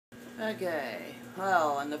Okay,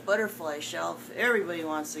 well, on the butterfly shelf, everybody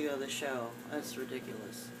wants to go to the show. That's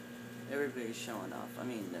ridiculous. Everybody's showing off. I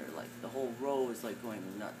mean, they're like, the whole row is like going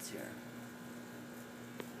nuts here.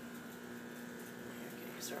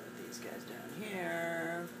 Okay, start with these guys down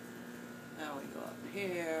here. Now we go up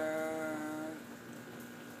here.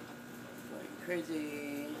 Going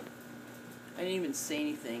crazy. I didn't even say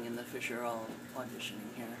anything, and the fish are all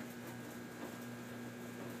auditioning here.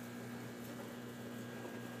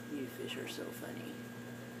 You fish are so funny.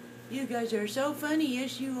 You guys are so funny.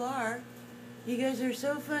 Yes, you are. You guys are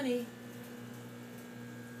so funny.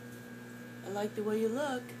 I like the way you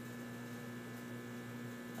look.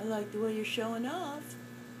 I like the way you're showing off.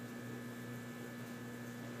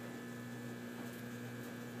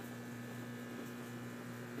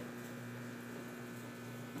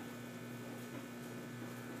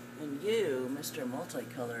 And you, Mr.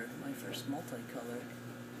 Multicolor, my first multicolor.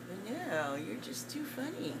 No, you're just too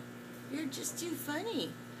funny. You're just too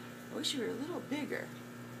funny. I wish you were a little bigger.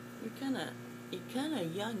 You're kinda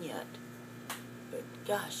young yet. But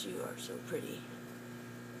gosh, you are so pretty.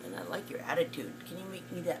 And I like your attitude. Can you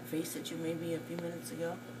make me that face that you made me a few minutes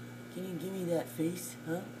ago? Can you give me that face,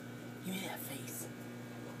 huh? Give me that face.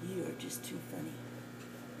 You are just too funny.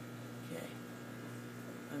 Okay.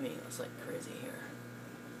 I mean, it's like crazy here.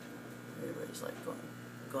 Everybody's like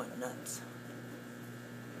going nuts.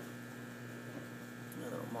 A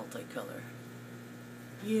little multicolor.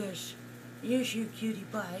 Yes, yes, you cutie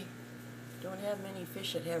pie. Don't have many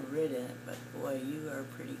fish that have red in it, but boy, you are a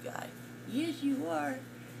pretty guy. Yes, you are.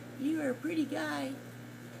 You are a pretty guy.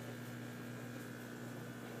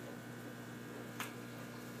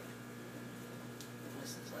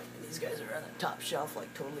 This is like, these guys are on the top shelf,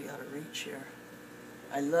 like totally out of reach here.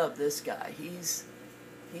 I love this guy. He's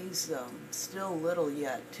still little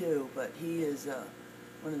yet too, but he is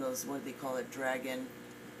one of those, what do they call it, dragon.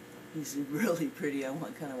 He's really pretty. I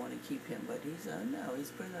kind of want to keep him, but he's no, he's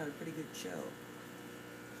putting out a pretty good show.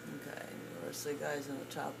 Okay, the rest of the guys in the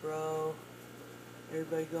top row.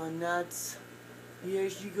 Everybody going nuts.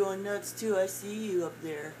 Yes, you going nuts too. I see you up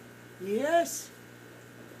there. Yes,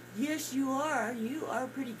 yes, you are. You are a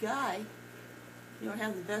pretty guy. You don't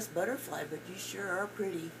have the best butterfly, but you sure are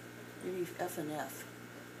pretty. Maybe F and F.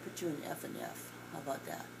 Put you in F and F. How about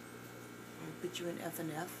that? I'll put you in F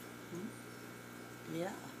and F.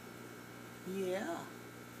 Yeah. Yeah.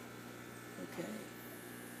 Okay.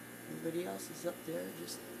 Everybody else is up there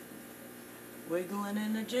just wiggling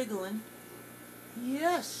and a jiggling.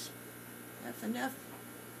 Yes. F and F.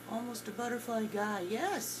 Almost a butterfly guy.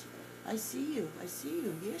 Yes. I see you. I see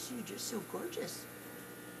you. Yes, you're just so gorgeous.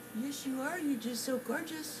 Yes, you are. You're just so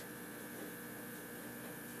gorgeous.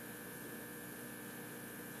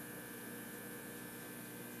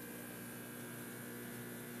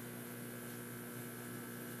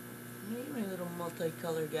 Hey, my little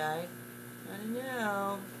multicolor guy. I don't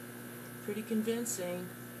know. Pretty convincing.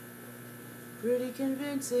 Pretty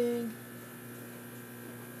convincing.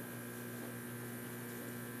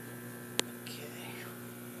 Okay.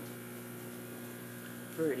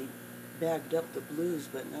 Pretty bagged up the blues,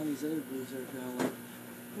 but now these other blues are kind of like,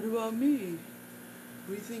 what about me? Who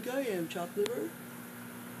do you think I am, chocolate bird?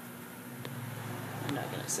 I'm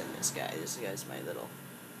not gonna send this guy. This guy's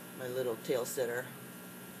my little tail sitter.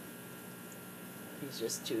 He's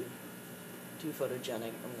just too photogenic.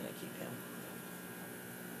 I'm gonna keep him.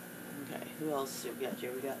 Okay, who else have we got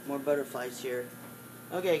here? We got more butterflies here.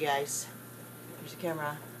 Okay, guys, here's the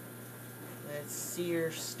camera. Let's see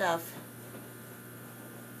your stuff.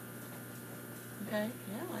 Okay,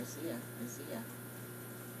 yeah, I see ya. I see ya.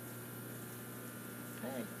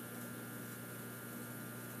 Okay.